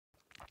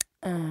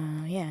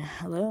Yeah,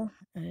 hello.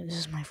 This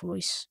is my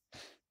voice.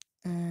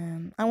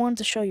 I want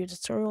to show you a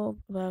tutorial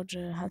about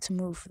how to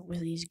move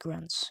with these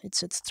grunts.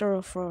 It's a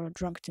tutorial for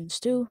Drunktunes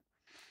 2.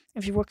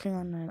 If you're working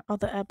on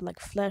another app like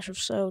Flash or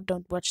so,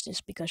 don't watch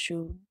this because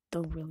you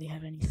don't really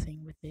have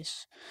anything with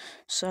this.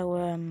 So,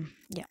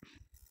 yeah,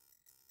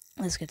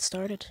 let's get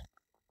started.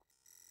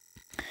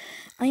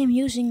 I am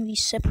using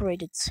these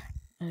separated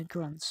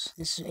grunts.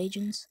 This is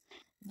agents.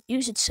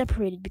 Use it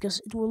separated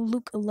because it will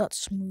look a lot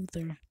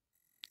smoother.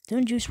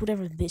 Don't use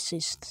whatever this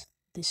is,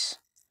 this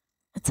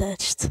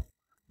attached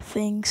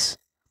things,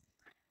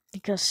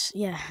 because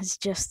yeah, it's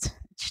just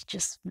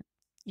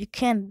you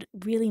can't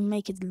really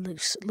make it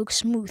look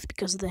smooth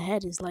because the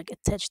head is like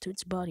attached to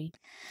its body,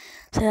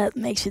 so that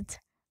makes it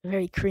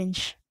very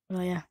cringe.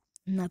 Well, yeah,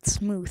 not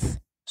smooth.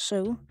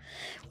 So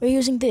we're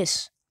using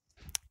this,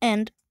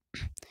 and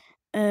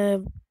uh,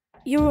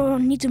 you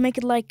need to make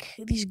it like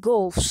these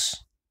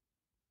golfs.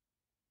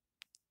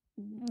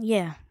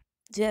 Yeah,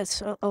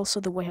 that's also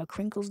the way how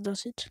Crinkles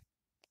does it.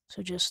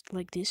 So just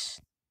like this.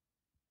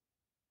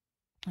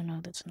 Oh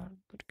no, that's not a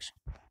good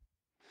example.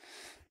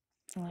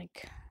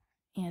 Like,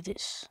 yeah,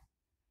 this.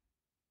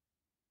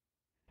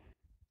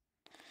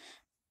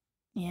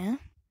 Yeah,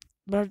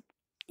 but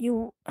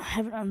you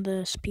have it on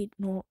the speed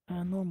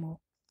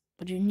normal,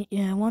 but you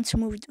want to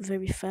move it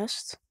very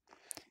fast,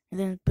 and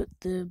then put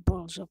the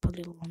balls up a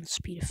little on the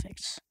speed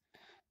effects.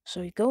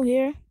 So you go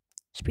here,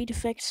 speed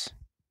effects,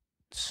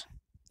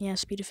 yeah,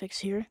 speed effects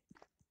here,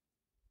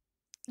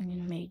 and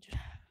you made a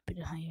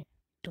bit higher,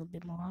 a little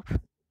bit more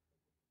up.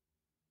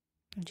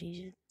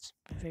 Jeez, it's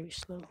very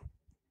slow.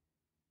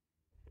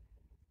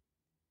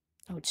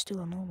 Oh, it's still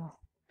on normal.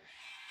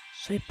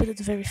 So you put it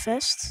very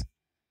fast.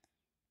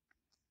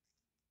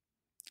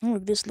 Oh,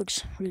 look, this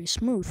looks really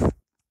smooth,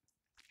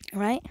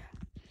 right?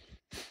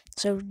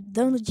 So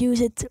don't use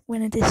it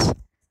when it is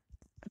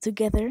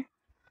together.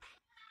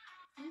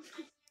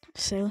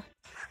 So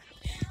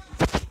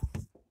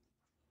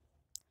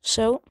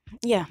So,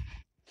 yeah,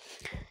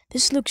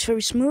 this looks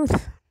very smooth.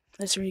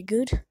 That's very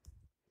good.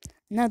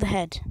 Now the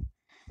head.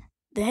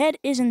 The head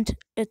isn't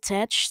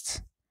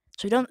attached,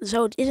 so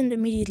it isn't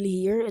immediately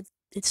here.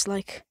 It's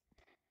like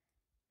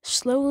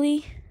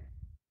slowly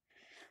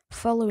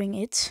following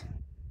it,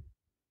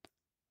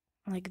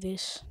 like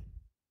this.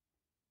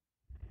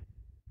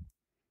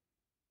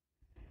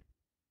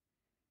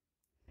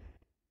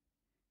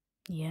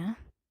 Yeah.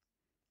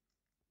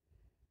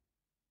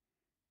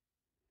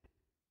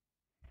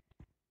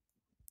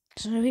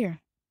 So here.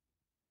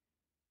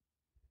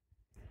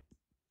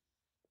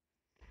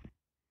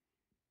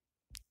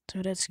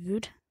 So that's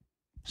good.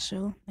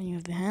 So then you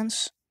have the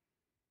hands,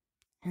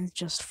 and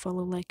just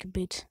follow like a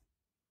bit.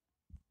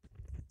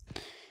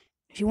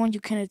 If you want, you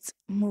can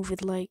move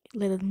it like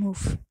let it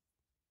move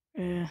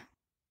uh,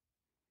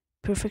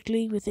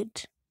 perfectly with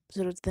it,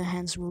 so that the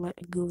hands will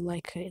go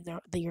like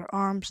their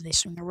arms. They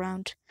swing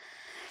around.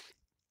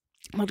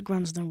 Mud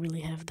grunts don't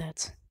really have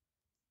that,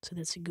 so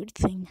that's a good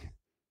thing.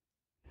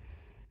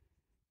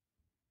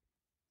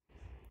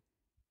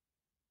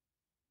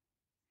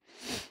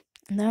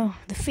 Now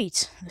the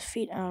feet. The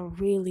feet are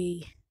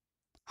really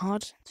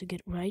hard to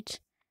get right.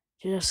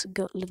 You just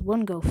let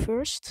one go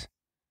first.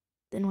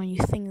 Then when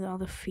you think the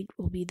other feet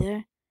will be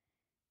there,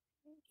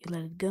 you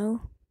let it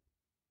go.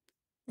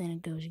 Then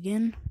it goes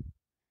again.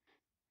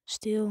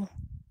 Still.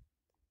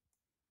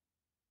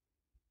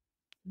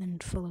 Then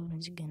it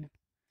follows again.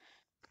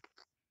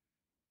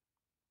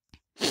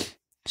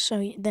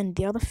 So then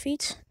the other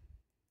feet.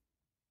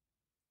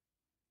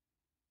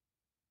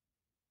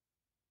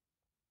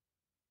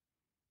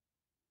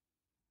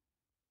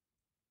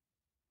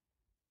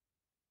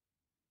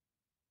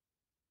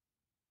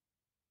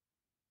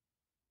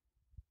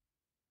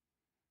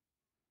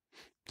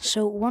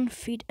 So one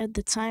feet at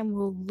the time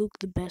will look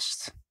the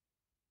best.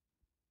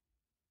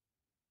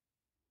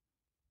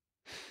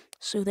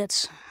 So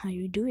that's how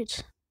you do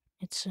it.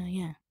 It's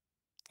yeah,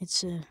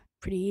 it's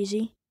pretty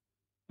easy.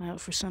 Well,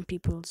 for some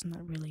people, it's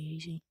not really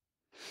easy.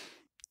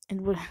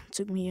 It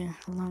took me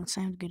a long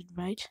time to get it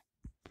right.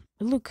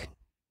 But look,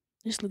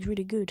 this looks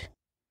really good.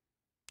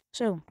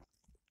 So,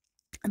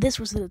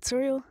 this was the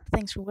tutorial.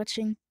 Thanks for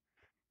watching.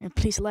 And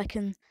please like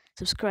and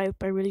subscribe.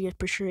 I really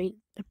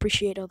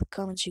appreciate all the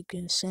comments you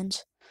can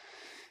send.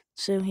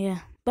 So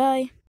yeah, bye.